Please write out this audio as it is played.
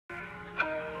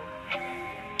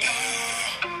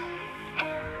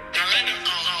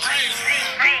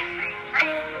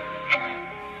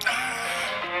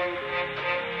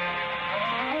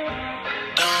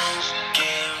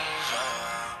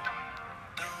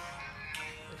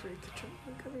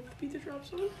the pizza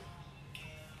drops on.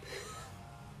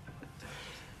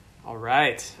 All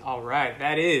right.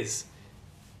 That is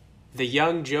the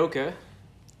Yung Joka,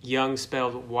 Young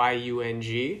spelled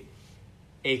Y-U-N-G,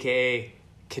 a.k.a.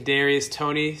 Kadarius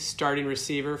Toney, starting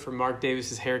receiver for Mark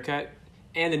Davis's haircut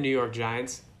and the New York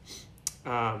Giants.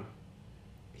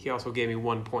 He also gave me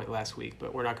 1 point last week,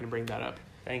 but we're not going to bring that up.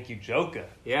 Thank you, Joka.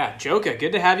 Yeah, Joka,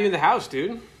 good to have you in the house,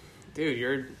 dude. Dude,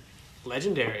 you're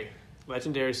legendary.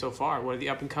 Legendary so far. One of the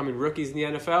up-and-coming rookies in the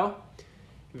NFL.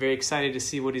 Very excited to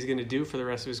see what he's going to do for the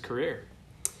rest of his career.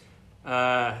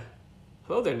 Hello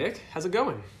there, Nick. How's it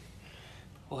going?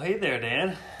 Well, hey there,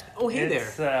 Dan. Oh, hey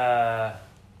there.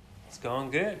 It's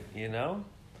going good, you know?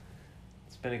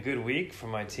 It's been a good week for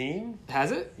my team.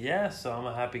 Has it? Yeah, so I'm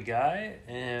a happy guy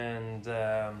and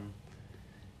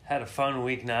had a fun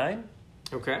week 9.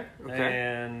 Okay.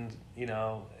 And, you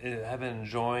know, I've been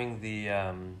enjoying the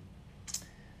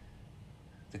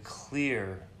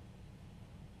clear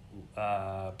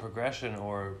progression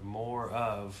or more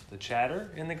of the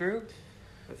chatter in the group.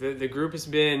 The group has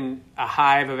been a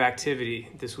hive of activity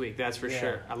this week, that's for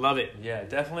sure. I love it. Yeah,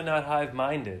 definitely not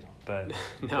hive-minded, but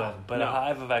no. A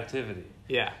hive of activity.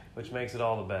 Yeah. Which makes it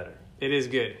all the better. It is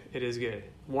good.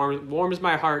 Warms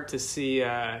my heart to see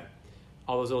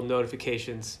all those little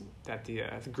notifications that the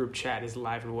group chat is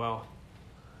alive and well.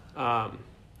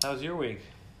 How's your week?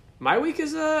 My week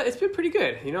is it's been pretty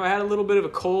good. You know, I had a little bit of a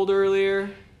cold earlier.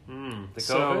 The COVID?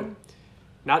 So,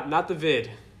 not the vid,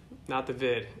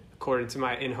 according to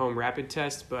my in-home rapid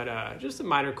test, but just a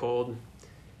minor cold.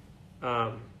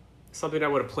 Something I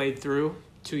would have played through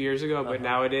 2 years ago, but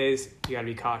nowadays you got to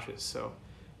be cautious. So,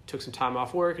 took some time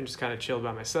off work and just kind of chilled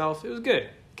by myself. It was good.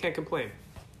 Can't complain.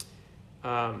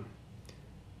 But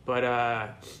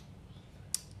I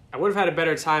would have had a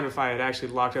better time if I had actually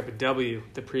locked up a W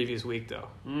the previous week, though.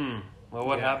 Well,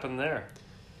 what happened there?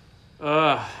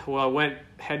 Well, I went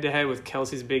head-to-head with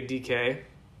Kelsey's big DK.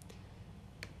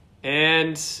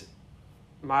 And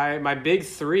my big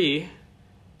 3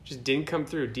 just didn't come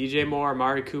through. DJ Moore,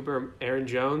 Amari Cooper, Aaron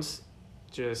Jones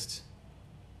just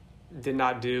did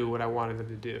not do what I wanted them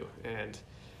to do. And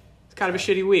it's kind of a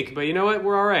shitty week. But you know what?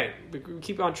 We're all right. We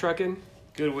keep on trucking.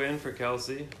 Good win for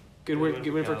Kelsey. Good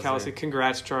win for Kelsey.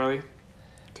 Congrats, Charlie.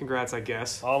 Congrats, I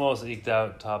guess. Almost eked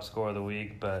out top score of the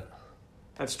week, but...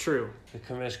 That's true. The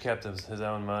commish kept his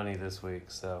own money this week,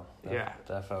 so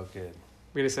that felt good.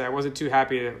 I'm going to say, I wasn't too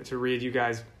happy to read you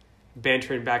guys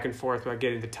bantering back and forth about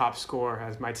getting the top score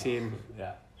as my team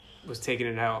was taking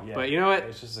an L. Yeah. But you know what?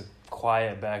 It's just a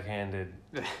quiet backhanded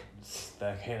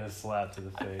slap to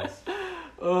the face.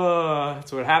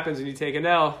 That's what happens when you take an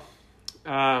L.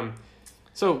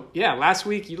 So, last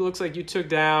week, it looks like you took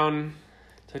down...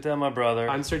 Took down my brother.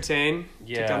 Uncertain.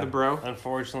 Yeah. Took down the bro.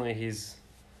 Unfortunately, he's,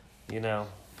 had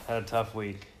a tough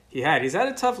week. He's had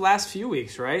a tough last few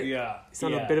weeks, right? Yeah. He's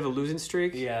on a bit of a losing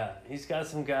streak. Yeah. He's got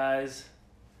some guys.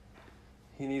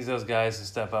 He needs those guys to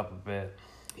step up a bit.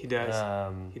 He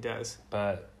does. He does.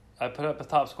 But I put up a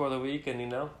top score of the week,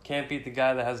 and, can't beat the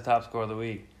guy that has a top score of the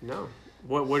week. No.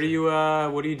 What are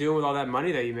you doing with all that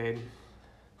money that you made?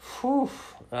 Whew.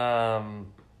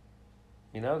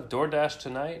 DoorDash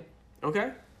tonight.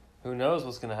 Okay. Who knows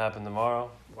what's going to happen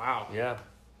tomorrow? Wow. Yeah.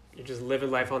 You're just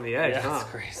living life on the edge, huh? It's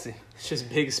crazy. It's just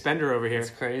big spender over here. It's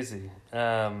crazy.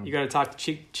 You got to talk to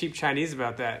cheap Chinese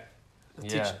about that.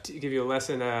 Give you a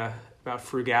lesson about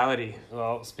frugality.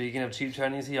 Well, speaking of cheap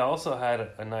Chinese, he also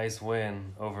had a nice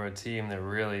win over a team that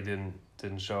really didn't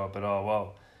show up at all.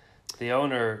 Well, the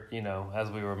owner,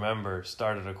 as we remember,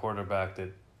 started a quarterback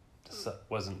that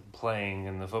wasn't playing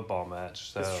in the football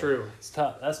match. So that's true. It's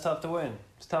tough. That's tough to win.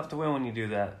 It's tough to win when you do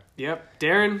that. Yep.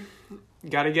 Darren,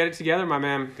 got to get it together, my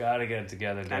man. Got to get it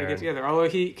together, Darren. Got to get it together. Although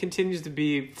he continues to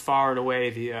be far and away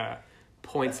the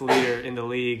points leader in the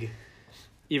league,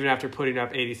 even after putting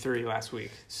up 83 last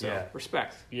week. So,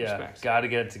 respect. Yeah, respect. Got to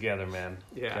get it together, man.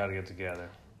 Yeah. Got to get it together.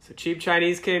 So, Cheap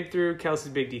Chinese came through.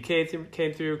 Kelsey's Big DK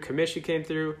came through. Kamishi came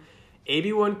through.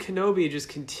 AB1 Kenobi just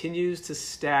continues to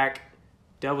stack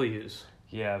W's.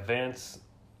 Yeah, Vance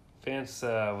was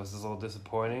a little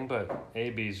disappointing, but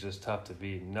AB's just tough to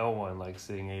beat. No one likes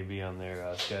seeing AB on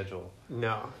their schedule.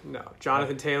 No.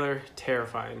 Jonathan Taylor,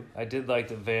 terrifying. I did like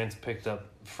that Vance picked up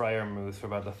Freiermuth for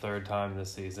about the 3rd time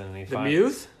this season. And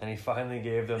he finally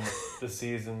gave them the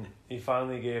season. He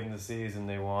finally gave them the season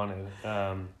they wanted.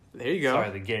 There you go.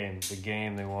 Sorry, the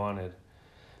game they wanted.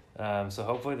 So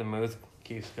hopefully the Muth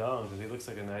keeps going because he looks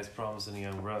like a nice, promising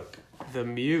young rook. The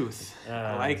Muth,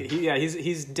 I like it.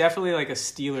 He's definitely like a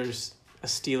Steelers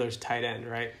tight end,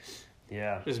 right?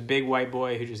 Yeah, just big white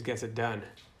boy who just gets it done.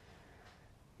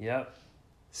 Yep.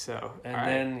 So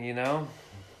and then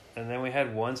And then we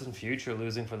had Once and Future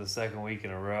losing for the second week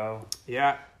in a row.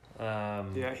 Yeah.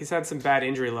 Yeah, he's had some bad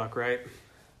injury luck, right?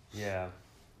 Yeah.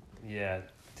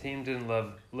 Team didn't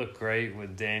look great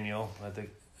with Daniel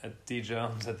at D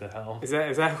Jones at the helm. Is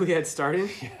that who he had starting?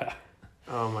 Yeah.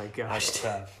 Oh my gosh.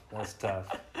 That's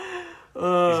tough. He's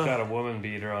got a woman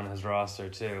beater on his roster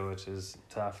too, which is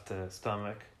tough to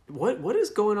stomach. What is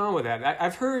going on with that?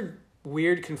 I've heard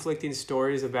weird conflicting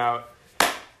stories about.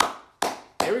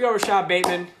 Here we go, Rashad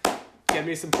Bateman. Get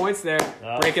me some points there.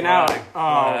 Breaking out.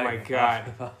 Oh my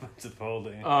God. Offensive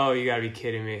holding. Oh, you gotta be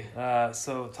kidding me.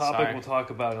 So topic we'll talk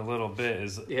about in a little bit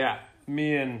is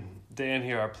me and Dan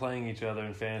here are playing each other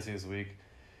in fantasy this week.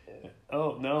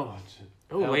 Oh no.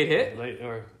 Oh, late hit? Late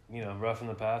or roughing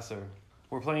the passer.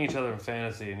 We're playing each other in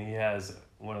fantasy, and he has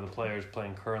one of the players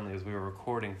playing currently as we were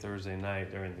recording Thursday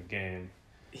night during the game.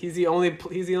 He's the only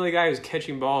guy who's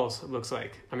catching balls. It looks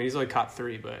like. I mean, he's only caught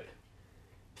 3, but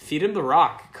feed him the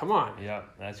rock. Come on. Yeah,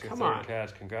 that's your third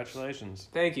catch. Congratulations.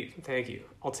 Thank you.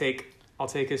 I'll take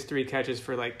his 3 catches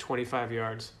for like 25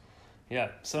 yards. Yeah.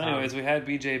 So, anyways, we had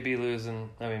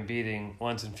BJB beating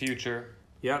Once and Future.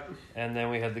 Yep. And then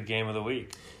we had the game of the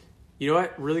week. You know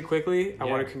what? Really quickly, I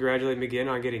want to congratulate McGinn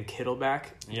on getting Kittle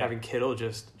back. Yeah. Having Kittle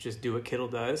just do what Kittle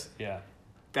does. Yeah.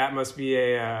 That must be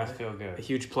a feel good. A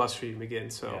huge plus for you,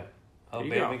 McGinn. So, Hope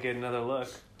Bateman get another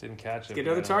look. Didn't catch it. Get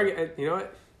another target. You know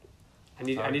what? I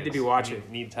need to be watching.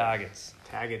 Need targets.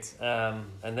 And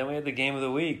then we had the game of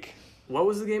the week. What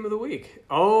was the game of the week?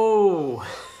 Oh.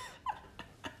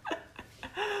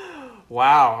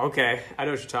 Wow. Okay. I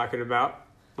know what you're talking about.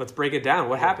 Let's break it down.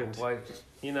 What happened?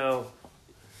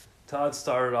 Todd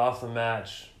started off the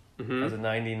match as a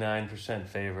 99%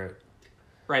 favorite.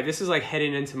 Right. This is like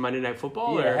heading into Monday Night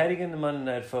Football? Yeah, or? Heading into Monday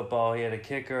Night Football. He had a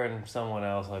kicker and someone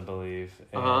else, I believe.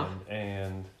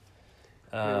 And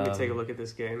let me take a look at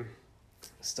this game.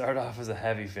 Started off as a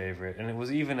heavy favorite, and it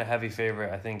was even a heavy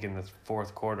favorite, I think, in the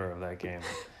fourth quarter of that game,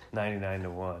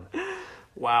 99-1.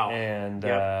 Wow.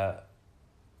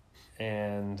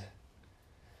 And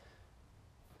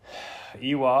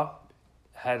Ewa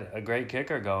had a great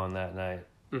kicker going that night.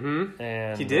 Mm-hmm.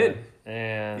 And he did.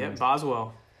 And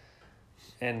Boswell.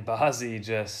 And Bozzy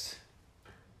just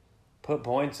put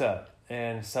points up,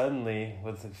 and suddenly,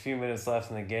 with a few minutes left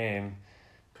in the game,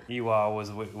 Ewa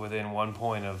was within 1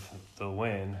 point of the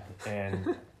win,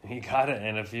 and he got it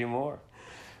and a few more.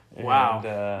 Wow.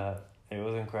 And it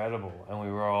was incredible. And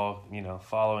we were all,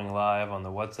 following live on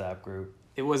the WhatsApp group.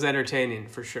 It was entertaining,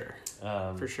 for sure.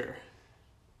 For sure.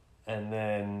 And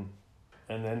then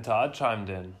Todd chimed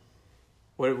in.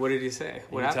 What did he say?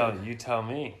 What happened? You tell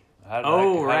me. How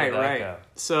did that go?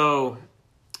 So,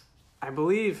 I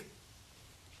believe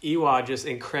Ewa just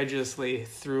incredulously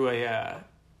threw a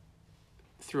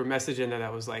message in there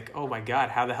that was like, "Oh my God,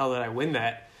 how the hell did I win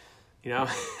that?"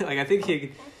 Like I think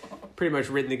he pretty much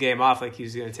written the game off like he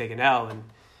was going to take an L, and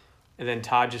then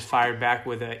Todd just fired back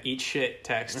with a "eat shit"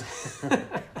 text.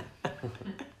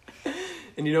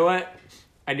 And you know what?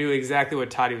 I knew exactly what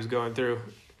Toddy was going through.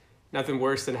 Nothing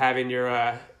worse than having your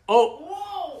Whoa!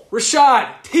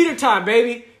 Rashad, heater time,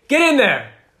 baby, get in there.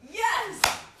 Yes.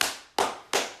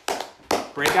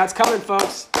 Breakout's coming,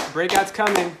 folks. Breakout's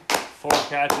coming. 4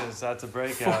 catches. That's a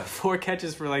breakout. 4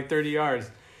 catches for like 30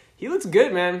 yards. He looks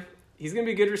good, man. He's gonna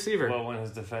be a good receiver. Well, when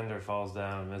his defender falls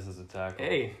down and misses a tackle.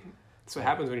 Hey, that's what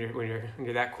happens when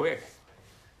you're that quick.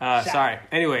 Sorry.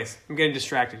 Anyways, I'm getting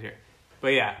distracted here.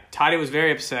 But yeah, Toddy was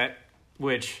very upset,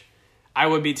 which I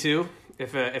would be too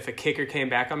if a kicker came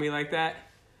back on me like that.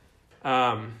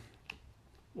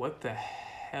 What the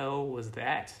hell was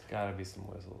that? Gotta be some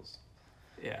whistles.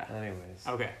 Yeah. Anyways.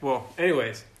 Okay. Well,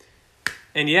 anyways.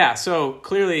 And yeah, so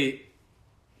clearly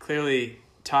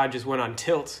Todd just went on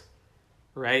tilt,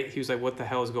 right? He was like, what the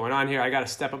hell is going on here? I got to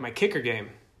step up my kicker game.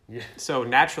 Yeah. So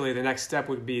naturally, the next step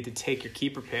would be to take your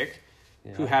keeper pick,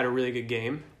 who had a really good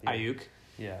game, Ayuk.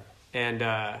 Yeah.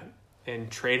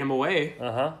 And trade him away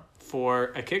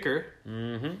for a kicker.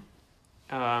 Mm-hmm.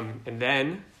 And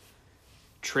then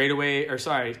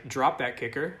drop that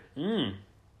kicker,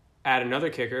 add another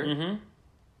kicker, and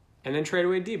then trade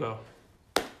away Debo.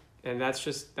 And that's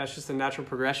just the natural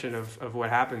progression of what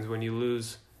happens when you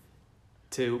lose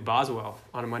to Boswell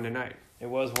on a Monday night. It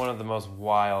was one of the most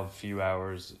wild few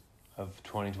hours of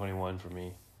 2021 for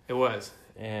me. It was.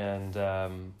 And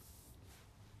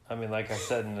like I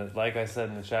said in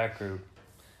the chat group,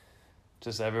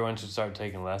 just everyone should start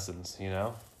taking lessons,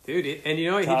 Dude, and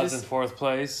you know what? Todd's in 4th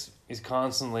place. He's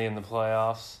constantly in the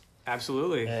playoffs.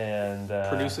 Absolutely. And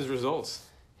produces results.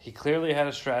 He clearly had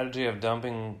a strategy of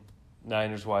dumping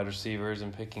Niners wide receivers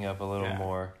and picking up a little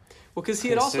more because he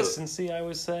had also consistency, I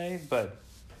would say. But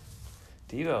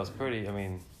Devo's pretty.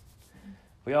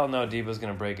 we all know Debo's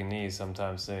going to break a knee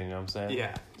sometime soon, you know what I'm saying?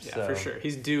 Yeah, So- for sure.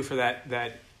 He's due for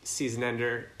that season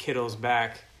ender. Kittle's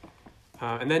back.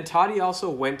 And then Toddy also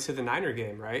went to the Niner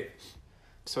game, right?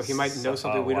 So he might know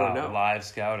something we don't know. Live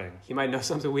scouting. He might know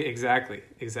something we exactly.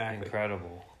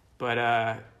 Incredible.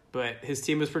 But his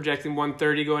team was projecting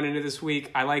 130 going into this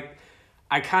week.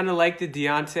 I kind of like the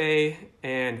Deontay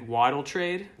and Waddle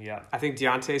trade. Yeah. I think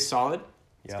Deontay's solid.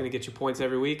 He's Yeah. going to get you points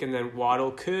every week, and then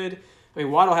Waddle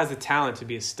Waddle has the talent to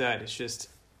be a stud. It's just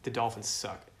the Dolphins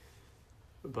suck.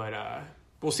 But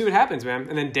we'll see what happens, man.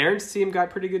 And then Darren's team got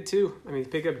pretty good too. I mean,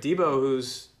 pick up Debo, who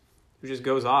just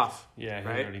goes off. Yeah, he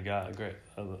right? already got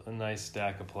a nice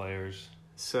stack of players.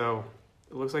 So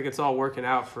it looks like it's all working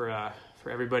out for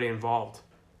everybody involved.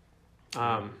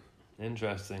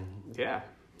 Interesting. Yeah.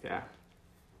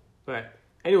 But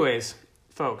anyways,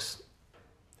 folks,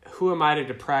 who am I to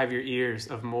deprive your ears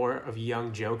of more of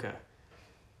Yung Joka,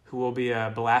 who will be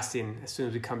blasting as soon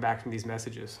as we come back from these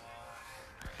messages.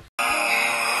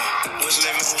 Was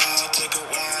living wild, took a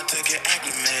while to get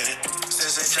acclimated.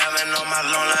 Since they traveling on my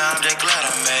lonely, I'm just glad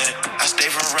I made it. I stay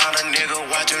from around a nigga,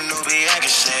 watch a newbie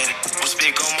aggravated. We'll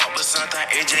speak on up, but sometimes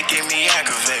it just get me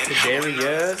aggravated.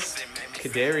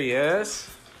 Kadarius.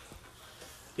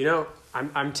 You know,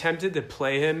 I'm tempted to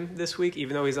play him this week,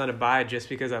 even though he's on a bye, just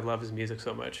because I love his music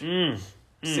so much.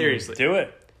 Seriously. Do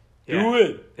it. Yeah. Do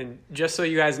it. And just so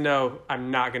you guys know,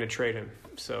 I'm not going to trade him.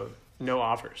 So no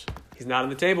offers. He's not on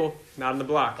the table, not on the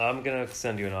block. I'm going to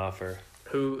send you an offer.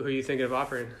 Who are you thinking of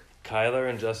offering? Kyler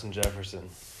and Justin Jefferson.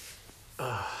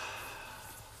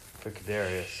 For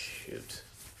Kadarius. Shoot.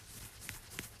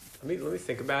 Let me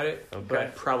think about it. Okay.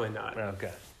 But probably not.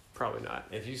 Okay. Probably not.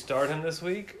 If you start him this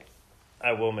week,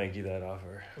 I will make you that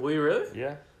offer. Will you really?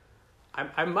 Yeah.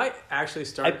 I might actually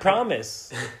start. I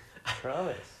promise. I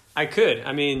promise. I could.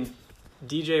 I mean,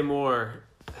 DJ Moore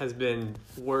has been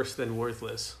worse than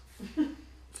worthless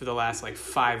for the last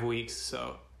 5 weeks,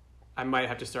 so I might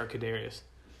have to start Kadarius.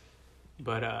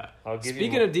 But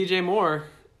speaking of DJ Moore,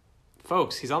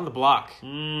 folks, he's on the block.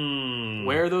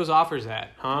 Where are those offers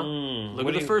at, huh? Look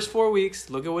at the first 4 weeks.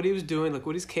 Look at what he was doing. Look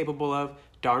what he's capable of.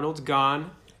 Darnold's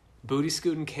gone. Booty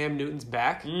scooting Cam Newton's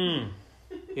back. You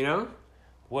know?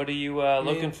 What are you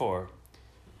looking for?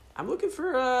 I'm looking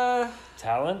for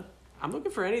Talent? I'm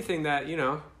looking for anything that,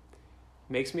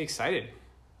 makes me excited.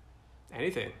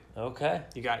 Anything. Okay.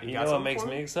 You got know what something makes for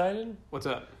me excited? What's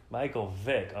up? Michael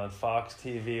Vick on Fox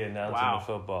TV announcing Wow. the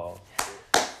football.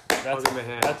 I'll give him a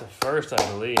hand. That's a first,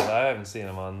 I believe. I haven't seen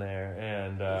him on there.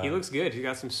 And He looks good. He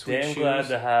got some sweet damn shoes. glad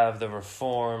to have the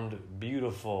reformed,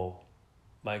 beautiful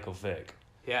Michael Vick.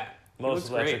 Yeah. He Most looks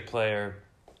electric great. player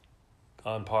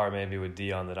on par maybe with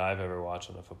Dion that I've ever watched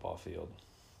on a football field.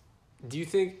 Do you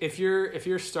think if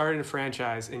you're starting a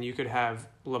franchise and you could have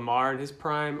Lamar in his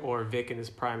prime or Vic in his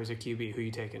prime as a QB, who are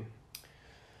you taking?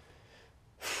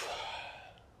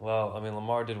 Well, I mean,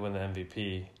 Lamar did win the MVP.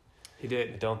 He I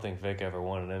did. don't think Vic ever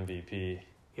won an MVP.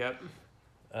 Yep.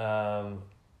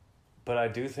 But I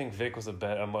do think Vic was a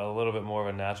little bit more of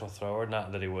a natural thrower.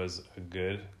 Not that he was a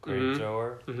great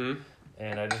thrower. Mm-hmm.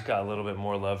 And I just got a little bit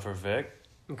more love for Vic.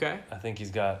 Okay. I think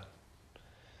he's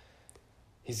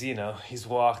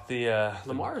walked the...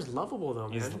 Lamar is lovable though,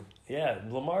 man.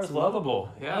 Lamar's It's lovable.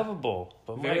 lovable, yeah. Lovable.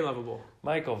 But Very lovable.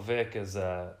 Michael Vick is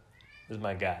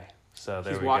my guy. So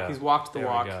there He's we go. He's walked the There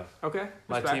we walk. go. Okay.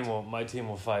 My respect. team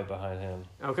will fight behind him.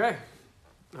 Okay.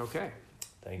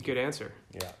 Thank you. Good answer.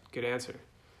 Yeah. Good answer.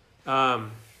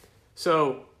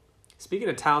 So, speaking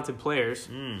of talented players,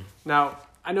 now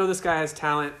I know this guy has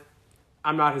talent.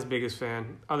 I'm not his biggest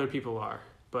fan. Other people are,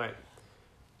 but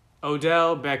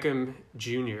Odell Beckham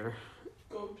Jr.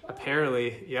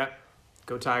 Apparently,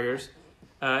 go Tigers.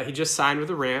 He just signed with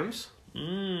the Rams.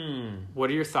 What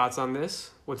are your thoughts on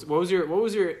this? What was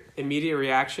your immediate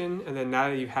reaction? And then now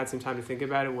that you've had some time to think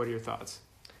about it, what are your thoughts?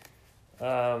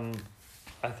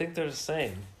 I think they're the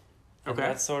same. And Okay.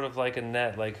 that's sort of like a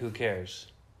net, like who cares?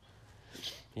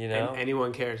 You know? And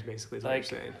anyone cares, basically, is what you're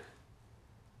saying.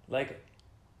 Like,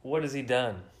 what has he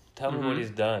done? Tell me what he's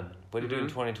done. What did he do in Mhm.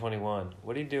 2021?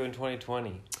 What did he do in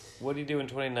 2020? What did he do in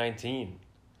 2019?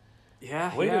 Yeah,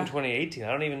 What did he do in 2018?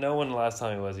 I don't even know when the last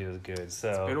time he was good. So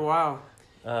It's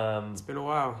been a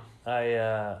while.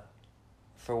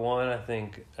 For one, I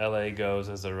think LA goes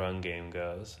as the run game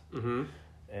goes. Mm-hmm.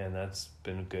 And that's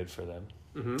been good for them.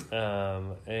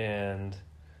 Mm-hmm. And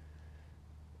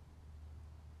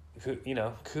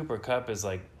Cooper Kupp is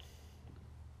like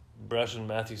brushing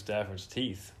Matthew Stafford's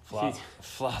teeth,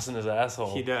 flossing his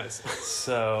asshole. He does.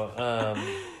 So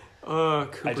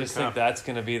Cooper I just think that's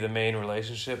going to be the main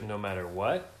relationship no matter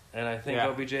what. And I think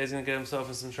OBJ is going to get himself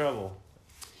in some trouble.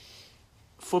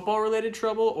 football related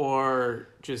trouble or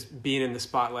just being in the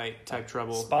spotlight type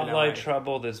trouble? Spotlight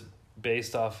trouble that's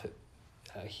based off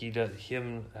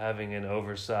him having an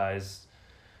oversized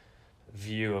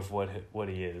view of what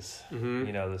he is. Mm-hmm.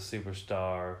 You know, the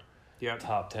superstar,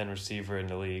 top 10 receiver in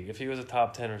the league. If he was a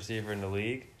top 10 receiver in the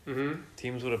league,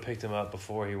 teams would have picked him up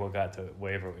before he got to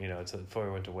waiver. You know, before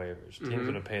he went to waivers. Teams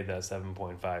would have paid that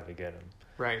 7.5 to get him.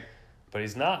 Right. But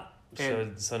he's not.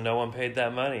 So no one paid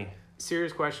that money.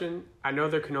 Serious question. I know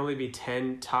there can only be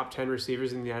top 10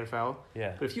 receivers in the NFL.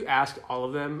 Yeah. But if you asked all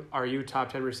of them, are you a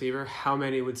top 10 receiver? How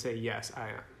many would say, yes, I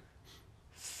am?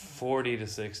 40 to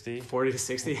 60. 40 to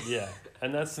 60? Yeah.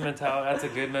 And that's the mentality.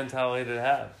 That's a good mentality to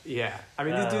have. Yeah. I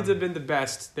mean, these dudes have been the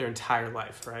best their entire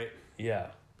life, right? Yeah.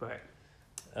 But.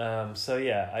 So,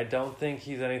 yeah, I don't think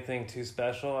he's anything too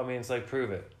special. I mean, it's like, prove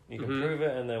it. You can prove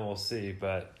it, and then we'll see.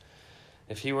 But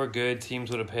if he were good, teams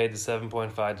would have paid the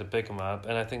 7.5 to pick him up.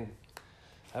 And I think,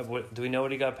 do we know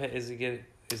what he got paid? Is he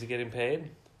getting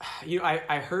paid? You know,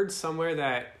 I heard somewhere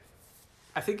that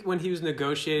I think when he was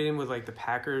negotiating with like the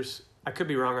Packers, I could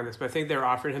be wrong on this, but I think they were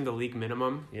offering him the league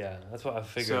minimum. Yeah, that's what I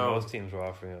figured most teams were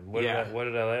offering him. What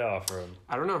did LA offer him?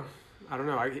 I don't know.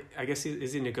 I guess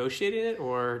is he negotiating it,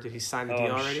 or did he sign the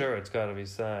deal already? I'm sure it's got to be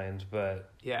signed,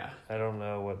 but yeah, I don't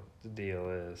know what the deal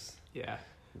is. Yeah,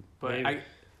 but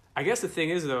I guess the thing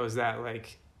is though is that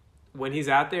like when he's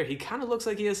out there, he kind of looks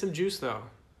like he has some juice though,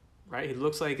 right? He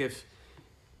looks like if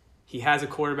he has a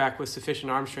quarterback with sufficient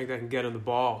arm strength that can get him the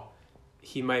ball,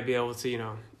 he might be able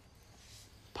to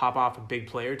pop off a big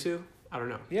play or two. I don't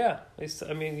know. Yeah,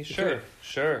 I mean, sure.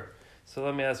 So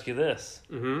let me ask you this: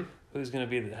 who's going to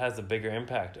be has the bigger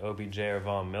impact, OBJ or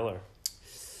Von Miller?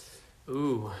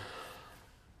 Ooh,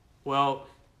 well,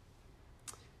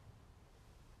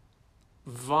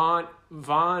 Von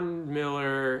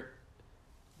Miller,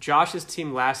 Josh's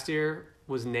team last year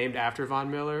was named after Von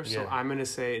Miller, so I'm going to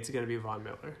say it's going to be Von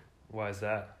Miller. Why is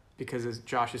that? Because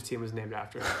Josh's team was named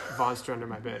after him. Von's under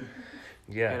my bed.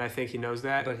 Yeah. And I think he knows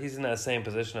that. But he's in that same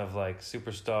position of like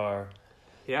superstar.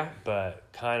 Yeah. But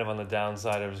kind of on the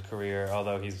downside of his career,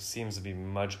 although he seems to be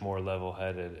much more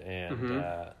level-headed and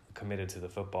committed to the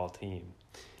football team.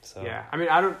 So yeah, I mean,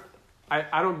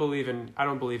 I don't believe in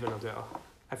Odell.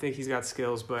 I think he's got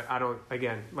skills, but I don't.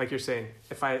 Again, like you're saying,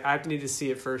 if I have to need to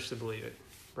see it first to believe it,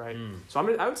 right? So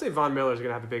I would say Von Miller is going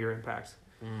to have a bigger impact.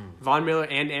 Von Miller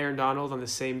and Aaron Donald on the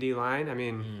same D line. I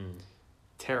mean,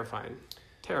 terrifying.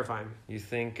 You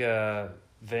think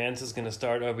Vance is going to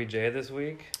start OBJ this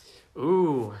week?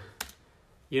 Ooh,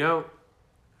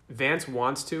 Vance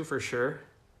wants to for sure.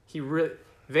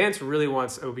 Vance really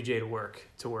wants OBJ to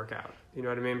work out. You know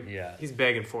what I mean? Yeah. He's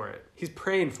begging for it. He's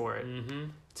praying for it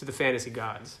to the fantasy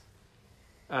gods.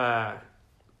 But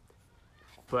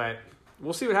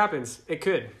we'll see what happens. It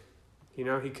could. He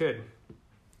could.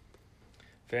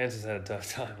 Vance has had a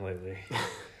tough time lately.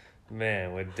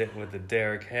 Man, with the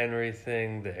Derrick Henry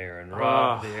thing, the Aaron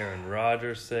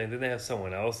Rodgers thing. Then they have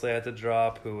someone else they had to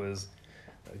drop who was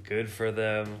good for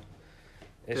them.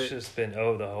 It's just been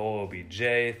the whole OBJ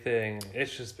thing.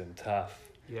 It's just been tough.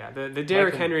 Yeah, the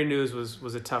Derrick Henry news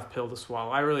was a tough pill to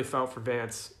swallow. I really felt for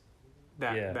Vance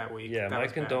that week. Yeah, my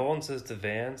condolences to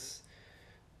Vance.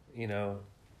 He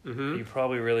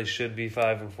probably really should be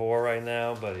 5-4 right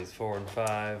now, but he's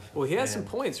 4-5. Well, he has some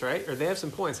points, right? Or they have some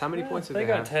points. How many points do they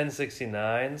got? have?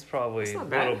 1069. It's probably a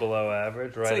little below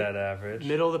average, at average.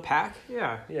 Middle of the pack?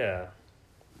 Yeah. Yeah.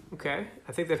 Okay.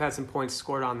 I think they've had some points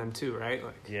scored on them too, right?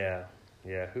 Yeah.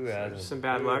 Who hasn't? Some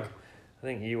bad luck. I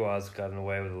think Ewa's gotten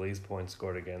away with the least points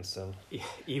scored against him. Yeah,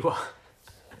 Ewa.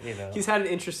 He's had an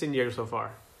interesting year so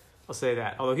far. I'll say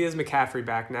that. Although he has McCaffrey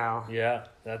back now. Yeah,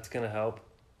 that's going to help.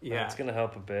 Yeah. It's going to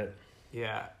help a bit.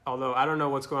 Yeah. Although I don't know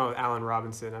what's going on with Allen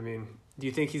Robinson. I mean, do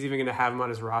you think he's even going to have him on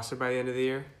his roster by the end of the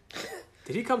year?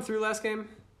 Did he come through last game?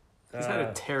 He's had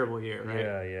a terrible year,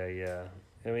 right? Yeah.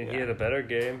 I mean, he had a better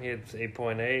game. He had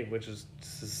 8.8, which is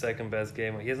his second best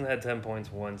game. He hasn't had 10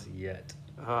 points once yet.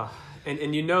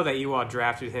 And you know that Ewald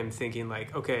drafted him thinking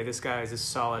like, okay, this guy is as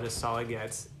solid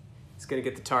gets. He's going to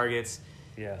get the targets.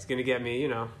 Yeah. He's going to get me,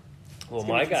 Well,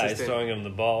 my guy's throwing him the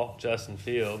ball, Justin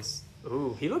Fields.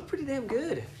 Ooh, he looked pretty damn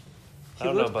good. I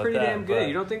don't know about that, damn good.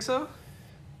 You don't think so?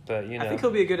 But, I think he'll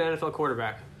be a good NFL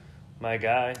quarterback. My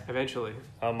guy. Eventually.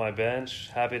 On my bench.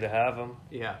 Happy to have him.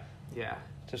 Yeah.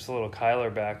 Just a little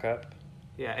Kyler backup.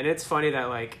 Yeah, and it's funny that,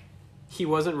 like, he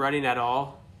wasn't running at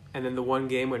all, and then the one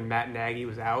game when Matt Nagy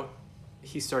was out,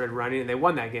 he started running, and they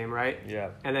won that game, right? Yeah.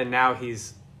 And then now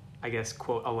he's, I guess,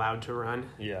 quote, allowed to run.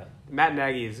 Yeah. Matt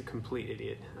Nagy is a complete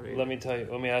idiot. I mean, let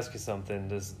me ask you something.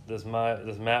 Does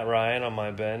Matt Ryan on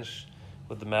my bench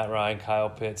with the Matt Ryan Kyle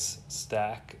Pitts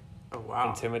stack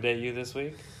intimidate you this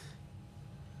week?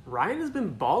 Ryan has been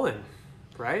balling,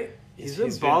 right? He's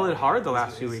been balling hard the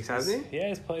last few weeks, hasn't he? Yeah,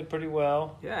 he's played pretty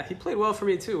well. Yeah, he played well for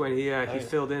me too when he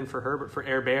filled in for Herbert for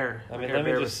Air Bear. I mean, let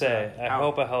me just say, I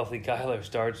hope a healthy Kyler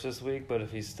starts this week, but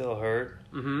if he's still hurt,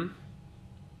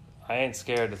 I ain't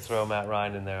scared to throw Matt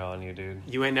Ryan in there on you, dude.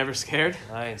 You ain't never scared?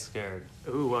 I ain't scared.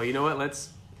 Ooh, well, you know what?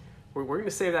 We're going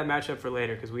to save that matchup for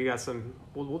later because we got some.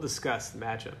 We'll discuss the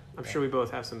matchup. I'm sure we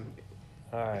both have some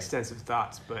extensive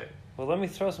thoughts, but. Well, let me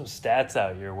throw some stats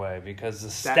out your way because the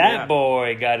stat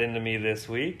boy got into me this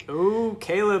week. Ooh,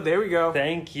 Caleb, there we go.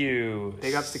 Thank you.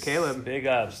 Big ups to Caleb. Big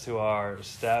ups to our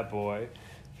stat boy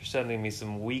for sending me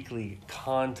some weekly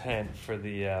content for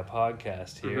the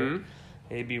podcast here.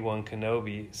 AB1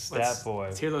 Kenobi, stat boy.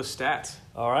 Let's hear those stats.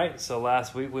 All right, so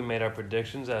last week we made our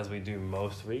predictions as we do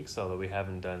most weeks, although we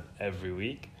haven't done every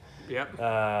week. Yep.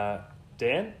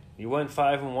 Dan? You went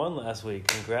 5-1 last week.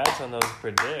 Congrats on those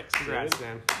predicts. Congrats, dude.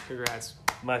 man. Congrats.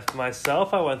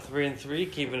 Myself, I went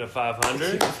 3-3, keeping it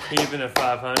 500, keeping it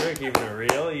 500, keeping it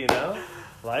real. You know,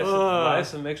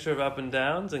 life's a mixture of up and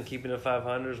downs, and keeping it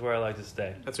 500 is where I like to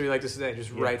stay. That's where you like to stay,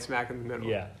 just right smack in the middle.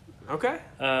 Yeah. Okay.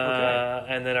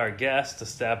 And then our guest, the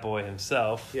stat boy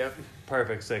himself. Yep.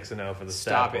 Perfect 6-0 for the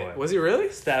Stop stat boy. it. Was he really?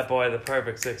 Stat boy, the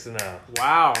perfect 6-0.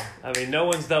 Wow. I mean, no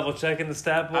one's double checking the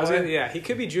stat boy. He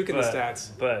could be juking the stats.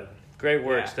 But great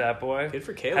work, stat boy. Good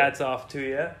for Caleb. Hats off to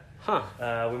you.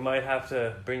 Huh. We might have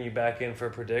to bring you back in for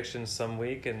predictions some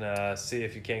week and see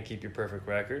if you can't keep your perfect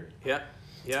record.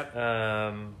 Yep.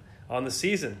 On the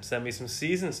season, send me some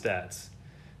season stats.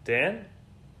 Dan,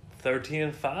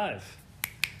 13-5.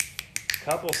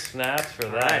 Couple snaps for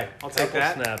that. Right. I'll take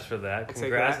that. Couple snaps for that.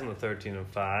 Congrats on the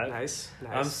 13-5. Nice.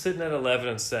 I'm sitting at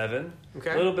 11-7.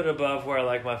 Okay. A little bit above where I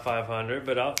like my 500,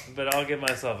 but I'll give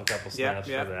myself a couple snaps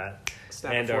for that.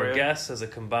 And our guests as a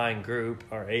combined group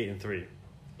are 8-3.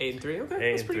 8-3.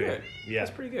 Okay, that's pretty good. Yeah,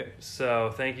 that's pretty good.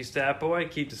 So thank you, Stat Boy.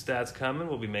 Keep the stats coming.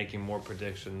 We'll be making more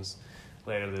predictions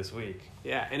later this week.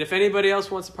 Yeah, and if anybody else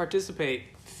wants to participate,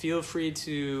 feel free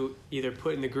to either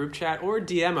put in the group chat or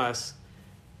DM us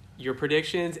your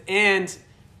predictions and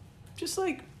just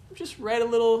write a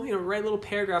little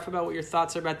paragraph about what your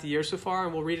thoughts are about the year so far,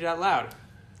 and we'll read it out loud.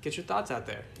 Get your thoughts out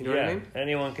there. You know what I mean?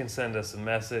 Anyone can send us a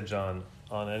message on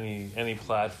any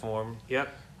platform.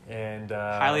 Yep. And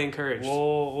highly encouraged.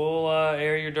 We'll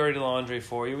air your dirty laundry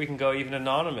for you. We can go even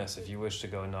anonymous if you wish to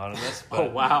go anonymous. Oh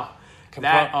wow.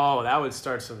 That would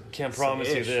start some. Can't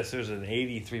promise you this. There's an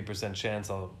 83%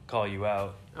 chance I'll call you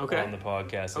out on the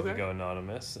podcast if you go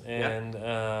anonymous. And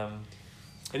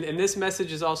and this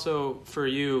message is also for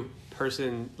you,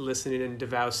 person listening in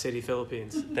Davao City,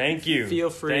 Philippines. Thank you. Feel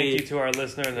free. Thank you to our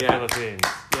listener in the Philippines.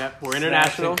 Yep, we're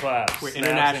international. Claps. We're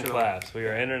international. And claps. We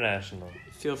are international.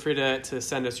 Feel free to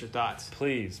send us your thoughts.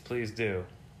 Please do.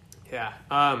 Yeah.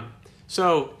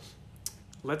 So.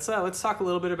 Let's talk a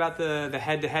little bit about the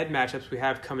head-to-head matchups we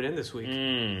have coming in this week.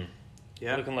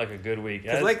 Yeah, looking like a good week.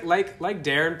 Like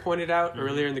Darren pointed out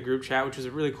earlier in the group chat, which is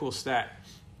a really cool stat.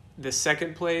 The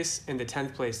second place and the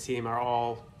 10th place team are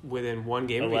all within one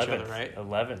game of each other, right?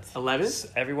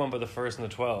 11th. Everyone but the 1st and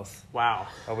the 12th. Wow.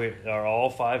 Are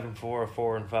all 5-4 or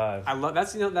 4-5? I love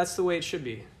that's the way it should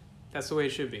be. That's the way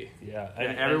it should be. Yeah.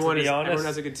 Everyone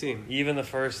has a good team. Even the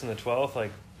 1st and the 12th,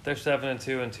 they're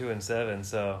 7-2 and 2-7,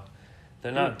 so.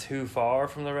 They're not too far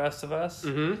from the rest of us.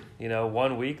 Mm-hmm. You know,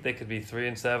 1 week they could be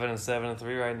 3-7 and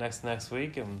 7-3 right next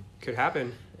week, and could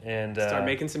happen. And start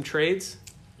making some trades.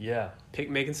 Yeah,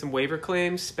 making some waiver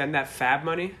claims. Spend that fab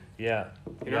money. Yeah,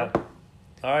 you know.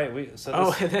 All right,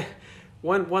 and then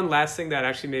one last thing that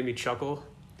actually made me chuckle,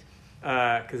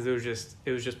 because it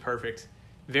was just perfect,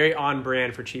 very on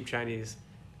brand for Cheap Chinese.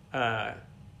 I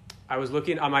was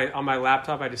looking on my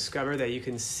laptop. I discovered that you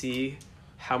can see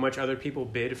how much other people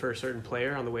bid for a certain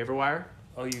player on the waiver wire.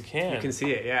 Oh, you can? You can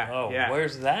see it, yeah. Oh, yeah.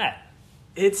 Where's that?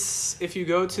 It's, if you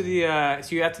go to the,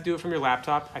 so you have to do it from your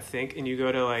laptop, I think, and you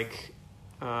go to,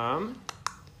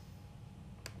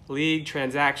 league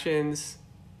transactions,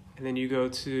 and then you go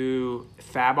to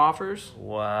fab offers.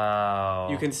 Wow.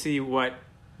 You can see what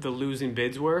the losing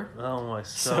bids were. Oh, my,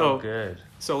 so good.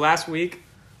 So last week,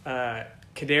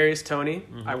 Kadarius Toney,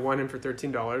 I won him for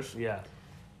 $13. Yeah.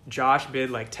 Josh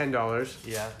bid $10.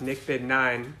 Yeah. Nick bid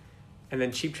 $9, and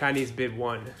then Cheap Chinese bid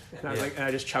 $1. And I was and I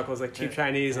just chuckled. I was Cheap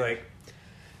Chinese,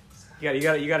 you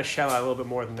got to shell out a little bit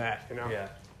more than that, you know. Yeah.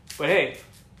 But hey,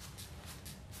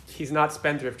 he's not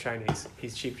spendthrift Chinese.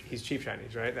 He's cheap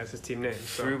Chinese, right? That's his team name.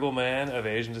 So. Frugal man of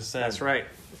Asian descent. That's right.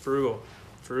 Frugal.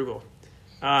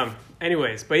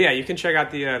 Anyways, but yeah, you can check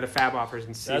out the fab offers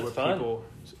and see what people.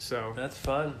 So that's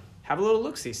fun. have a little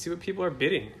look-see what people are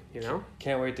bidding, you know?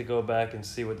 Can't wait to go back and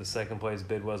see what the second place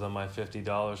bid was on my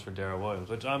 $50 for Darrell Williams,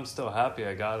 which I'm still happy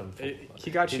I got him for.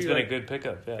 He's been a good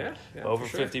pickup, yeah over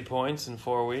sure. 50 points in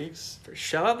 4 weeks.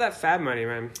 Shell out that fab money,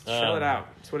 man. Shell it out.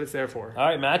 That's what it's there for. All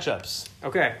right, matchups.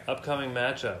 Okay. Upcoming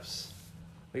matchups.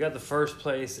 We got the first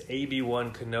place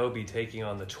AB1 Kenobi taking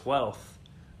on the 12th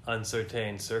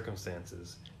Uncertain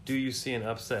Circumstances. Do you see an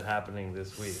upset happening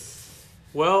this week?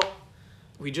 Well,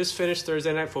 we just finished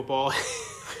Thursday Night Football.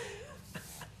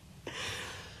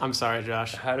 I'm sorry,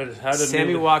 Josh. How did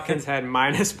Sammy Watkins had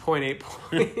minus 0.8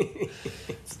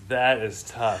 points. That is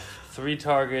tough. 3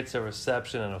 targets, a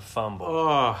reception, and a fumble.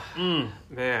 Oh,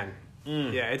 man.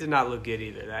 Yeah, it did not look good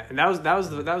either. That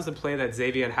was the play that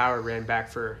Xavier Howard ran back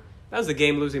for. That was the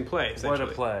game-losing play, essentially. What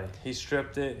a play. He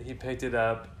stripped it, he picked it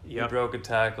up, He broke a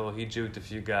tackle, he juked a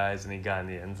few guys, and he got in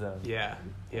the end zone. Yeah.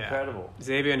 Incredible.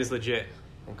 Xavier is legit.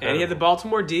 Incredible. And he had the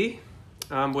Baltimore D,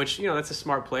 which, that's a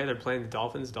smart play. They're playing the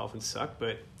Dolphins. Dolphins suck,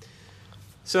 but...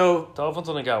 So... Dolphins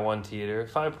only got 1 teeter.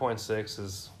 5.6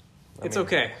 is... It's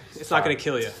okay. It's not going to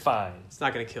kill you. It's fine. It's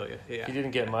not going to kill you. Yeah. He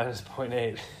didn't get minus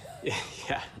 0.8.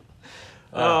 Yeah.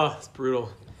 Oh, it's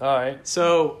brutal. All right.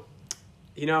 So...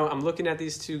 I'm looking at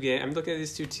these two games. I'm looking at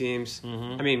these two teams.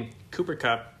 Mm-hmm. I mean, Cooper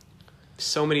Kupp,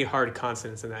 so many hard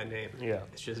consonants in that name. Yeah.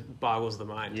 It just boggles the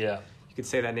mind. Yeah. You can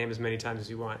say that name as many times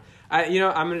as you want.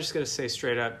 I'm just going to say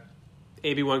straight up,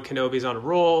 AB1 Kenobi's on a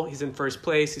roll. He's in first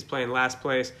place. He's playing last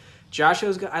place.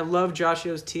 I love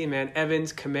Joshua's team, man.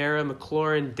 Evans, Kamara,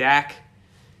 McLaurin, Dak,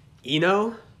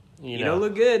 Eno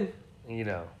look good.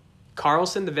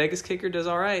 Carlson, the Vegas kicker, does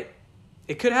all right.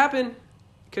 It could happen.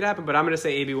 But I'm going to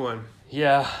say AB1.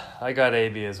 Yeah, I got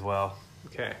AB as well.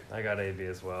 Okay. I got AB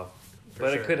as well.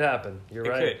 But sure. It could happen. You're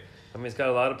right. Could. I mean, he's got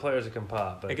a lot of players that can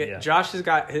pop. But yeah. Josh has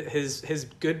got his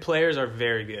good players are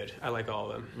very good. I like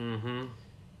all of them.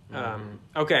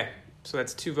 Okay, so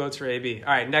that's 2 votes for AB.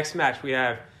 All right, next match we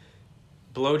have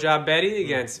Blowjob Betty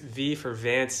against V for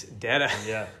Vance Detta.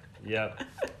 Yeah.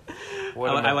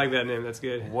 I like that name. That's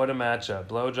good. What a matchup.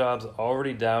 Blowjob's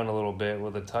already down a little bit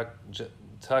with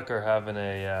Tucker having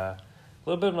a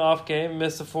little bit of an off game,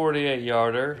 missed a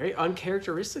 48-yarder. Very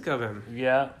uncharacteristic of him.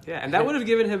 Yeah, and that would have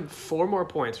given him 4 more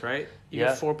points, right? You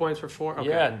get 4 points for 4? Okay.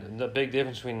 Yeah, the big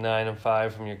difference between 9 and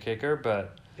 5 from your kicker,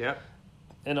 but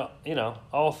in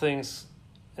all things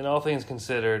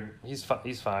considered, he's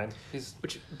fine.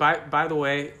 Which, by the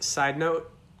way, side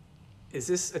note, is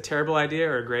this a terrible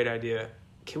idea or a great idea?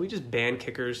 Can we just ban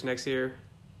kickers next year?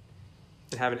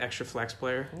 And have an extra flex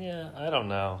player? Yeah, I don't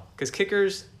know. Because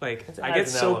kickers, I get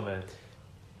so... Element.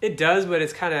 It does, but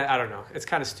it's kind of, I don't know. It's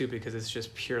kind of stupid because it's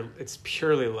just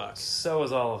purely luck. So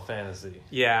is all of fantasy.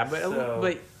 Yeah,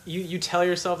 but you tell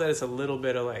yourself that it's a little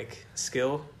bit of,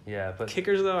 skill. Yeah, but...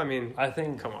 Kickers, though, I mean... I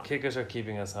think come on. Kickers are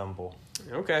keeping us humble.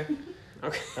 Okay.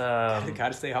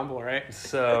 Gotta stay humble, right?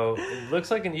 So, it looks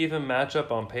like an even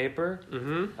matchup on paper.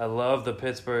 Mm-hmm. I love the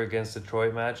Pittsburgh against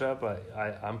Detroit matchup.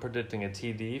 I'm predicting a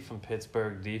TD from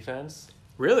Pittsburgh defense.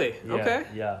 Really? Yeah, okay.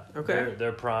 Yeah. Okay.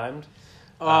 They're primed.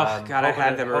 Oh, God, I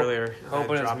had them earlier.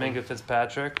 Hoping it's Minka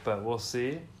Fitzpatrick, but we'll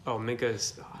see. Oh,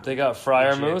 Minka's... They got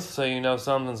Freiermuth, so you know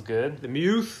something's good. The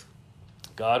Muth.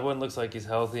 Godwin looks like he's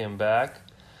healthy and back.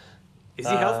 Is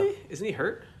he healthy? Isn't he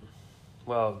hurt?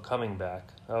 Well, coming back.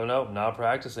 Oh, no, not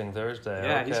practicing Thursday.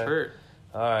 Yeah, okay. He's hurt.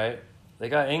 All right. They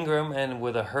got Ingram and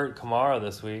with a hurt Kamara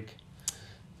this week.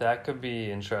 That could be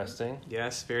interesting.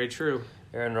 Yes, very true.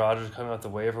 Aaron Rodgers coming off the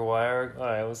waiver wire. All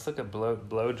right, let's look at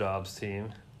Blowjob's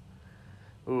team.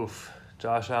 Oof.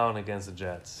 Josh Allen against the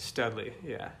Jets. Studley,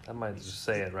 yeah. I might just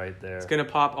say it right there. It's going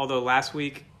to pop, although last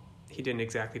week he didn't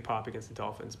exactly pop against the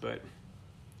Dolphins, but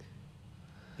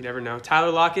you never know. Tyler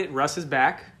Lockett, Russ is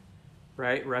back,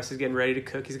 right? Russ is getting ready to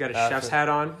cook. He's got a chef's hat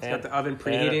on. He's got the oven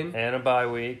preheating. And a bye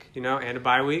week. And a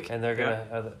bye week. And they're going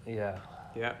to,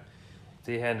 Yeah.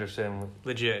 D. Henderson.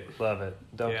 Legit. Love it.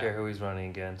 Don't care who he's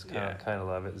running against. Kind of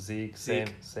love it. Zeke.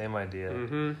 Same idea.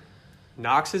 Mm-hmm.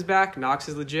 Knox is back. Knox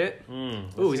is legit.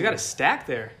 Ooh, he's got a stack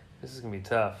there. This is going to be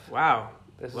tough. Wow.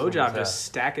 Low job just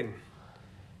stacking.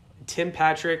 Tim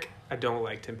Patrick. I don't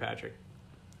like Tim Patrick.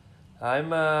 I'm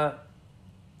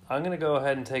going to go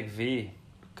ahead and take V.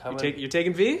 You're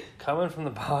taking V? Coming from the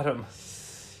bottom,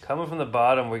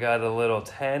 we got a little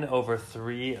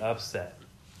 10-3 upset.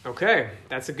 Okay.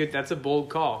 That's a bold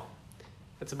call.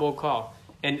 And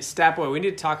Statboy, we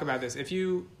need to talk about this. If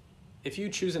you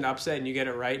choose an upset and you get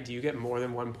it right, do you get more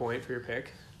than 1 point for your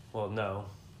pick? Well, no,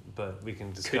 but we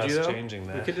can discuss changing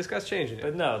that. We could discuss changing it.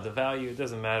 But no, the value, it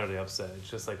doesn't matter the upset. It's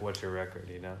just like, what's your record,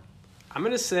 I'm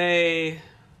going to say,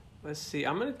 let's see,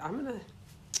 I'm going to,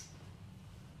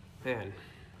 man,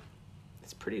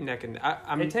 It's pretty neck and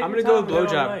I'm Hey, take gonna your go time, we got all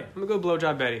blowjob. night. I'm gonna go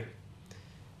blowjob Betty.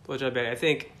 Blowjob Betty. I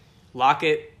think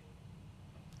Lockett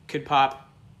could pop.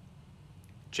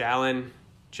 Jalen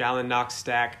knocks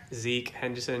stack. Zeke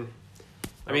Henderson.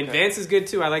 I mean Okay. Vance is good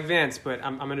too. I like Vance, but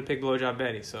I'm gonna pick blowjob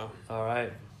Betty. So All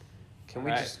right. Can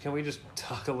we All right. just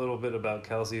talk a little bit about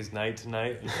Kelsey's night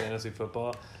tonight in fantasy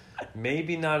football?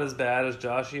 Maybe not as bad as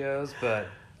Joshio's, but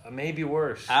maybe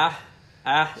worse. You had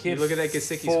look at that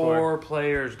Gesicki four score.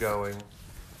 players going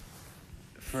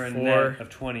for a Four. net of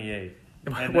 28,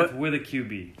 and What? that's with a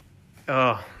QB.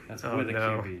 Oh, That's oh, with a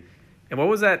no. QB. And what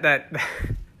was that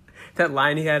that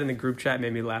line he had in the group chat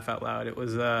made me laugh out loud. It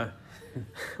was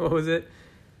what was it?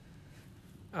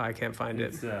 Oh, I can't find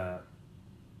it. It's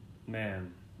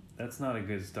man, that's not a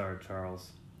good start, Charles.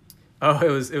 Oh,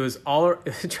 it was all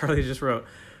Charlie just wrote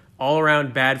all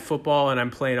around bad football, and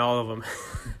I'm playing all of them.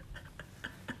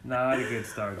 Not a good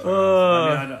start,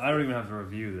 Charles. I mean, I don't even have to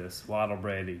review this. Waddle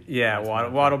Brady. Yeah, That's my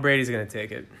Waddle Brady's gonna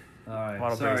take it. All right.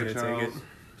 Waddle Sorry, Brady's gonna take Charles.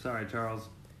 Sorry, Charles.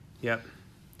 Yep.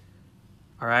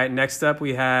 All right. Next up,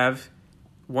 we have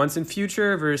Once and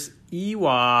Future versus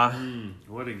Ewa.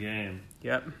 What a game.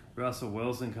 Yep. Russell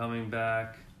Wilson coming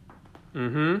back.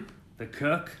 Mm-hmm. The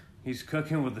cook. He's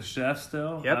cooking with the chef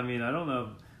still. Yep. I mean, I don't know.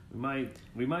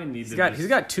 We might need He's to.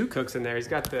 got two cooks in there. He's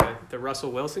got the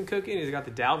Russell Wilson cooking. He's got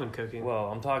the Dalvin cooking. Well,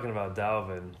 I'm talking about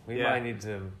Dalvin. We Yeah. might need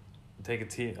to take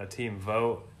a team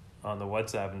vote on the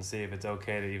WhatsApp and see if it's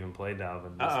okay to even play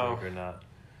Dalvin this week or not.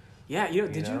 Yeah,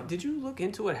 did know? you look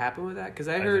into what happened with that? Because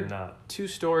I did heard not. two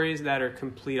stories that are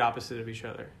complete opposite of each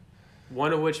other.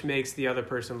 One of which makes the other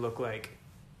person look like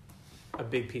a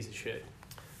big piece of shit.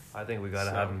 I think we got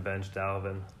to have him bench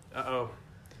Dalvin.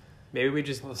 Maybe we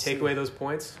just We'll take see. away those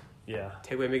points. Yeah.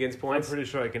 Take away McGinn's points. I'm pretty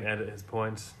sure I can edit his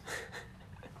points.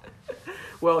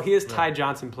 Well, he has Ty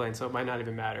Johnson playing, so it might not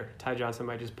even matter. Ty Johnson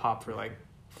might just pop for like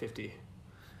 50,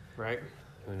 right?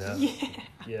 Who knows?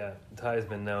 Yeah. Ty's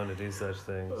been known to do such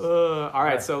things. All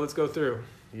right, so let's go through.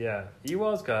 Yeah.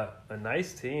 Ewell's got a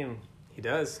nice team. He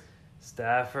does.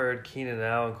 Stafford, Keenan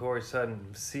Allen, Corey Sutton.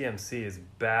 CMC is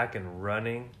back and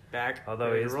running. Back. Although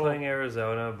ready he to is roll. playing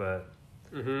Arizona, but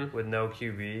Mm-hmm. with no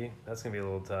QB, that's going to be a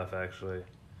little tough, actually.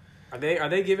 Are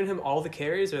they giving him all the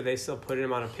carries, or are they still putting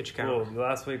him on a pitch count? Well,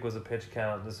 last week was a pitch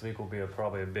count. This week will be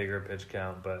probably a bigger pitch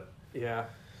count, but Yeah.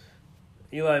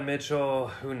 Eli Mitchell,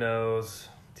 who knows?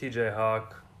 TJ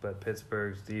Hawk, but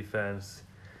Pittsburgh's defense.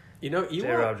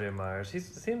 J-Rob J. Myers. He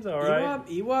seems all right.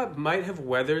 Ewa might have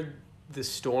weathered the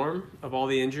storm of all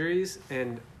the injuries,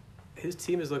 and his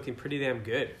team is looking pretty damn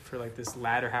good for like this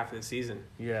latter half of the season.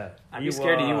 Yeah. I'd be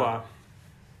scared of Ewa.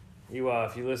 Ewa,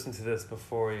 if you listen to this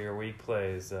before your week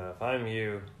plays, if I'm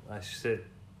you, I sit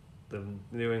the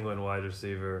New England wide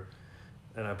receiver,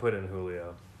 and I put in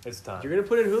Julio. It's time. You're gonna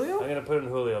put in Julio? I'm gonna put in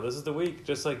Julio. This is the week,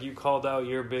 just like you called out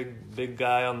your big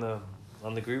guy on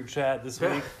the group chat this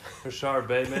week, Rashard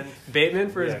Bateman. Bateman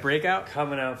for his Yeah. breakout?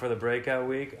 Coming out for the breakout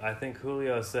week. I think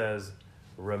Julio says,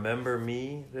 "Remember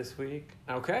me" this week.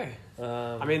 Okay.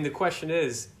 I mean, the question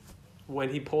is, when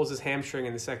he pulls his hamstring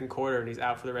in the second quarter and he's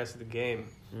out for the rest of the game,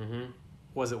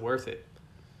 was it worth it?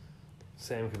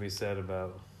 Same could be said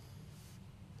about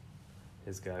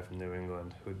his guy from New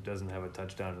England who doesn't have a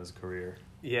touchdown in his career.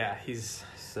 Yeah, he's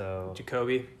So,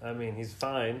 Jacoby. I mean, he's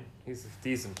fine. He's a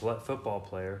decent football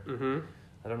player. Mm-hmm.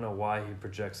 I don't know why he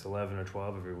projects 11 or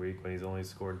 12 every week when he's only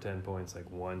scored 10 points like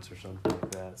once or something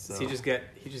like that. So Does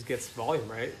he just gets volume,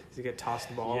 right? Does he get tossed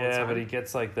the ball all the yeah, time? but he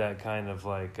gets like that kind of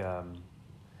like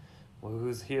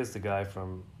he is the guy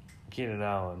from Keenan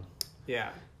Allen, Yeah.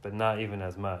 but not even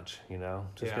as much,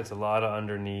 Just Yeah. gets a lot of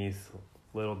underneath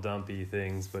little dumpy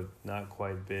things, but not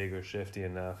quite big or shifty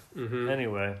enough. Mm-hmm.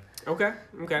 Anyway, Okay.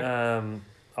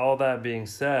 all that being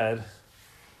said,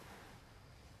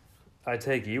 I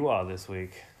take Ewa this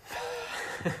week.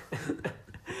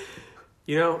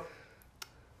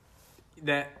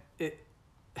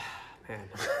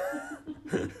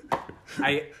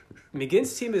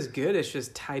 McGinn's team is good. It's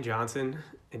just Ty Johnson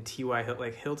and T.Y.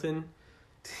 Hilton.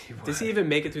 Does he even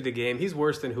make it through the game? He's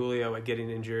worse than Julio at getting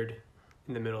injured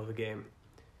in the middle of the game.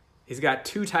 He's got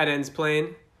two tight ends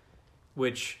playing,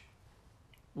 which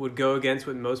would go against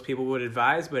what most people would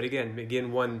advise. But again,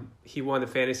 McGinn won the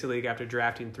fantasy league after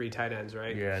drafting 3 tight ends,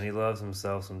 right? Yeah, and he loves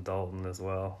himself some Dalton as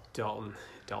well.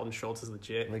 Dalton Schultz is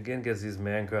legit. McGinn gets these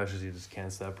man crushes you just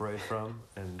can't separate from,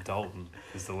 and Dalton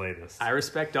is the latest. I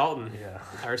respect Dalton. Yeah.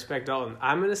 I respect Dalton.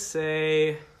 I'm gonna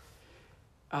say,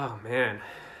 oh man,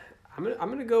 I'm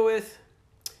gonna go with,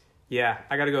 yeah,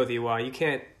 I gotta go with Ewa. You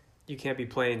can't be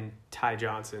playing Ty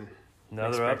Johnson.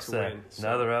 Another Expect to upset. win, so.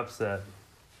 Another upset.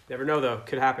 Never know though.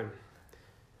 Could happen.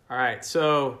 All right.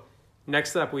 So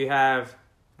next up we have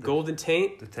Golden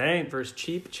Taint. The Taint versus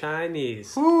Cheap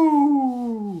Chinese.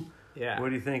 Woo! Yeah. What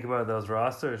do you think about those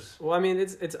rosters? Well, I mean,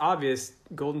 it's obvious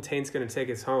Golden Taint's going to take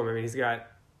us home. I mean, he's got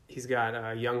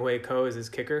Young Wei Ko as his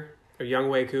kicker, or Young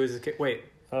Wei Koo as his kicker. Wait.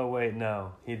 Oh wait,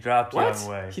 no, he dropped What? Young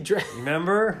Wei.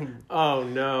 Remember? Oh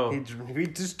no. We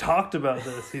just talked about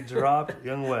this. He dropped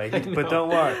Young Wei, but don't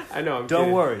worry. I know.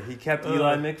 Don't worry. He kept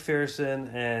Eli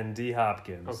McPherson and D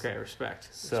Hopkins. Okay, respect.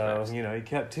 So he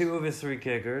kept 2 of his 3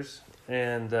 kickers,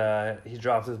 and he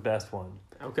dropped his best one.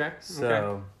 Okay.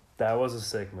 So that was a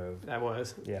sick move. That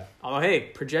was. Yeah. Although, hey,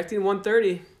 projecting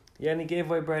 130. Yeah, and he gave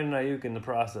away Brandon Ayuk in the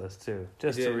process too.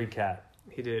 Just to recap.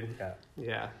 He did.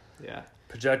 Yeah. Yeah.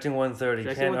 Projecting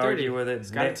 130. Can't argue with it.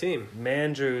 He's got a team.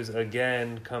 Mandrews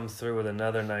again comes through with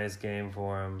another nice game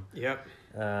for him. Yep.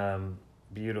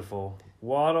 Beautiful.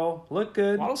 Waddle, look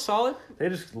good. Waddle's solid. They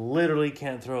just literally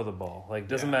can't throw the ball. Like,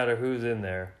 doesn't matter who's in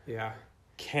there. Yeah.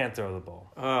 Can't throw the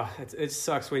ball. It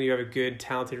sucks when you have a good,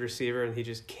 talented receiver and he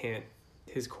just can't.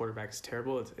 His quarterback is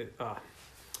terrible.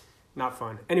 Not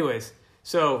fun. Anyways,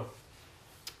 so,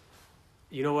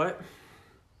 you know what?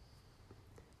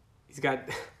 He's got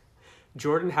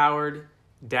Jordan Howard,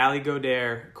 Dally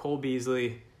Godare, Cole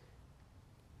Beasley.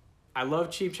 I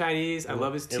love Cheap Chinese. I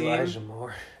love his team. Elijah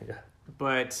Moore. Yeah.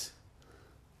 But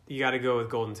you got to go with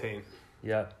Golden Taint.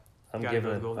 Yeah. I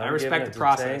respect the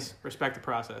process. Respect the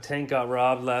process. Tank got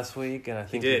robbed last week, and I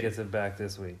think he gets it back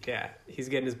this week. Yeah, he's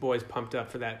getting his boys pumped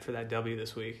up for that W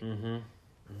this week. Mm-hmm.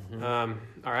 Mm-hmm.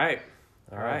 All right.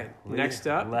 Next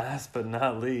up. Last but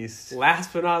not least. Let's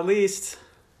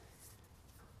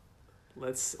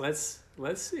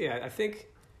see. I think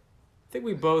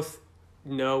we both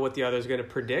know what the other's going to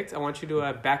predict. I want you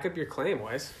to back up your claim,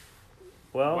 Weiss.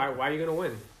 Well, why are you going to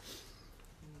win?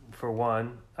 For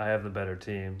one, I have the better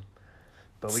team,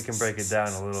 but we can break it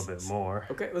down a little bit more.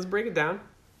 Okay, let's break it down.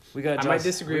 I might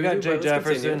disagree. We got Jay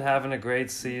Jefferson having a great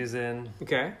season.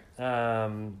 Okay.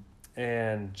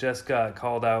 And just got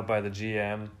called out by the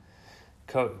GM.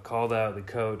 Called out the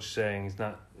coach saying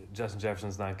Justin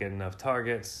Jefferson's not getting enough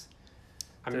targets.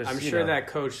 I'm sure that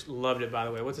coach loved it, by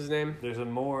the way. What's his name? There's a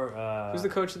more... who's the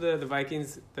coach of the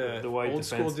Vikings? The old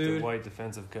school dude? The white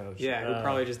defensive coach. Yeah, who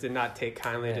probably just did not take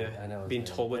kindly to being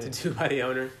told what to do by the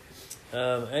owner.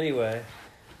 Anyway,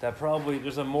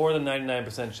 there's a more than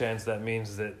 99% chance that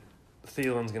means that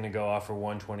Thielen's going to go off for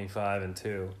 125 and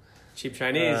 2. Cheap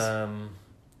Chinese.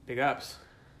 Big ups.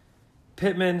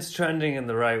 Pittman's trending in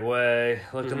the right way,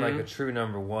 looking like a true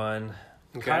number 1.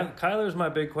 Okay. Kyler's my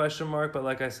big question mark, but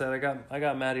like I said, I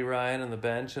got Matty Ryan on the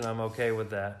bench, and I'm okay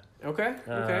with that. Okay.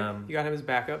 You got him as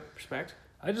backup. Respect.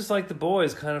 I just like the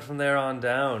boys kind of from there on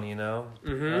down,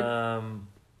 Mm-hmm.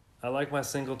 I like my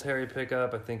Singletary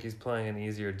pickup. I think he's playing an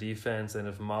easier defense, and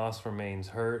if Moss remains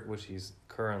hurt, which he's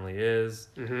currently is,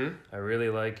 I really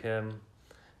like him.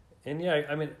 And yeah,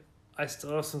 I mean, I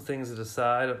still have some things to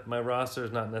decide. My roster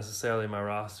is not necessarily my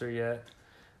roster yet.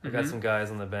 I got some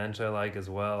guys on the bench I like as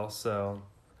well, so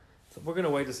we're going to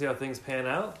wait to see how things pan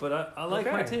out, but I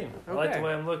like my team. I like the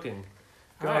way I'm looking.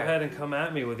 Go ahead and come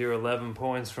at me with your 11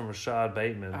 points from Rashad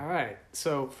Bateman. All right.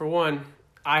 So, for one,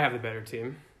 I have the better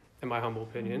team, in my humble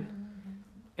opinion.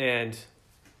 And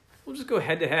we'll just go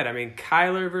head-to-head. I mean,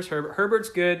 Kyler versus Herbert. Herbert's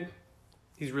good.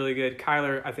 He's really good.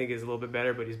 Kyler, I think, is a little bit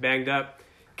better, but he's banged up.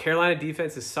 Carolina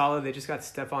defense is solid. They just got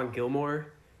Stephon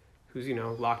Gilmore, who's,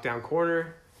 lockdown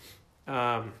corner.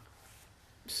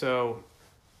 So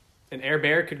an Air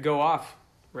Bear could go off,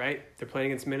 right? They're playing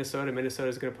against Minnesota.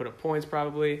 Minnesota's going to put up points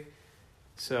probably.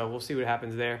 So we'll see what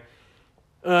happens there.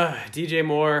 DJ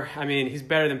Moore, I mean, he's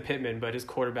better than Pittman, but his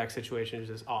quarterback situation is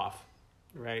just off,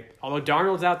 right? Although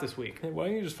Darnold's out this week. Hey, why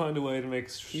don't you just find a way to make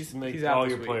he's all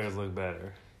your players look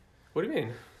better? What do you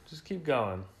mean? Just keep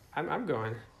going. I'm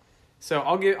going. So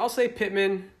I'll say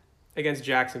Pittman against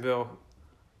Jacksonville.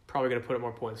 Probably going to put up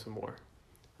more points than Moore.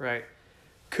 Right.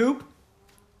 Coop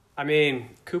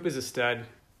is a stud.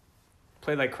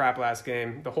 Played like crap last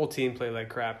game. The whole team played like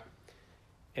crap.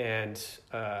 And,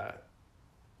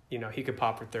 he could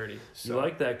pop for 30. So. You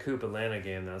like that Coop Atlanta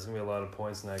game, though. There's going to be a lot of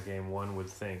points in that game, one would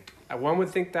think. One would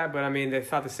think that, but, they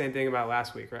thought the same thing about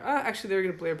last week, right? Actually,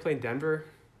 they were playing Denver.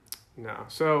 No.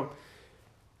 So,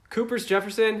 Cooper's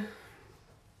Jefferson,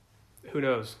 who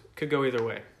knows? Could go either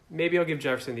way. Maybe I'll give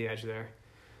Jefferson the edge there.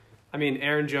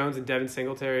 Aaron Jones and Devin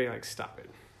Singletary, stop it.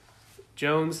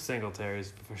 Jones,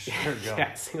 Singletary's for sure.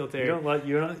 Yeah, Singletary.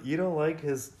 You don't like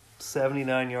his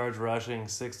 79 yards rushing,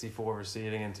 64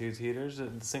 receiving, and 2 teeters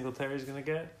that Singletary's gonna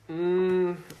get? I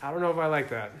don't know if I like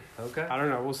that. Okay. I don't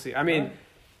know. We'll see.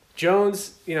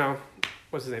 Jones,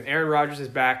 what's his name? Aaron Rodgers is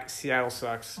back. Seattle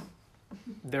sucks.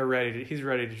 He's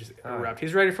ready to just erupt.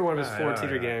 He's ready for one of his 4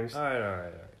 teeter games. All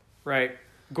right. Right.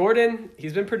 Gordon,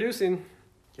 he's been producing.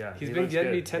 Yeah, He's been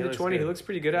getting me 10 to 20. He looks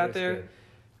pretty good out there. Good.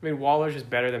 I mean, Waller's just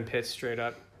better than Pitts straight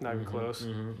up. Not even close.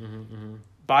 Mm-hmm.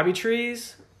 Bobby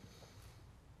Trees,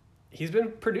 he's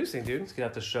been producing, dude. He's gonna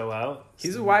have to show out.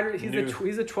 He's a wide. He's the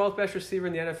 12th best receiver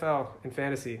in the NFL in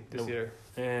fantasy this year.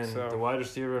 And the wide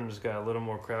receiver room just got a little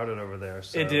more crowded over there.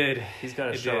 So it did. He's got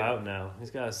to show out now. He's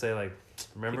got to say, like,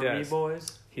 remember me,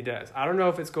 boys? He does. I don't know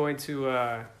if it's going to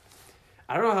I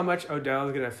don't know how much Odell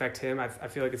is going to affect him. I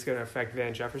feel like it's going to affect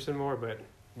Van Jefferson more, but...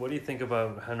 What do you think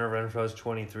about Hunter Renfro's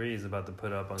 23 he's about to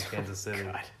put up on Kansas City?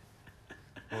 God.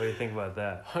 What do you think about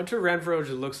that? Hunter Renfro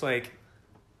just looks like...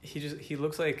 He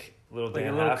looks like a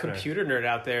little computer nerd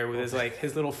out there with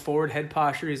his little forward head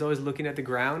posture. He's always looking at the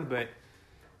ground, but...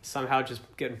 somehow just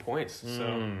getting points.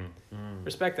 So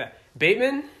respect that.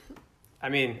 Bateman, I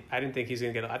mean, I didn't think he's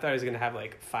going to get... I thought he was going to have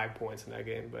like 5 points in that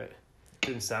game, but...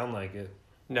 Didn't sound like it.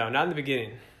 No, not in the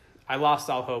beginning. I lost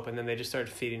all hope, and then they just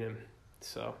started feeding him.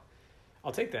 So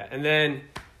I'll take that. And then,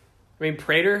 I mean,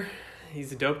 Prater,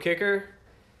 he's a dope kicker.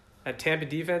 At Tampa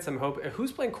defense, I'm hoping...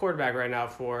 Who's playing quarterback right now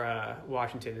for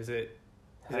Washington? Is it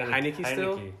Heineke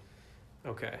still? Heineke.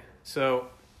 Okay. So,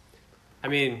 I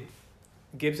mean...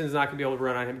 Gibson's not going to be able to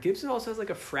run on him. Gibson also has like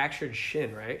a fractured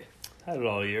shin, right? Had it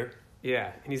all year. Yeah,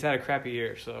 and he's had a crappy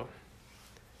year, so.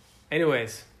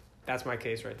 Anyways, that's my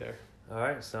case right there. All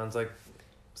right, sounds like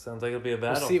it'll be a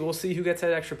battle. We'll see who gets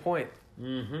that extra point.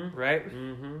 Mm-hmm. Right?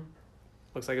 Mm-hmm.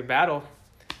 Looks like a battle.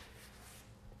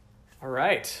 All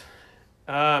right.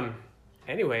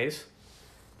 Anyways,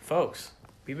 folks,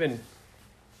 we've been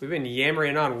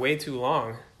yammering on way too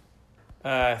long.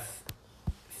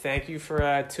 Thank you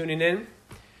for tuning in.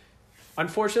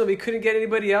 Unfortunately, we couldn't get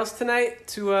anybody else tonight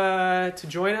to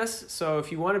join us. So if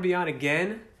you want to be on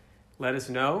again, let us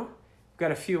know. We've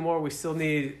got a few more. We still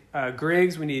need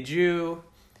Griggs. We need you.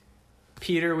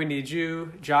 Peter, we need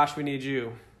you. Josh, we need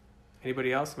you.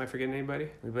 Anybody else? Am I forgetting anybody?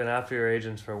 We've been after your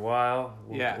agents for a while.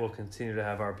 Yeah. We'll continue to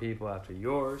have our people after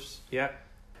yours. Yep.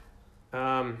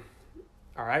 All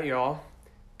right, y'all.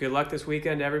 Good luck this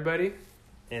weekend, everybody.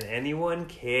 And anyone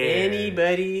cares.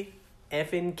 Anybody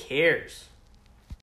effing cares.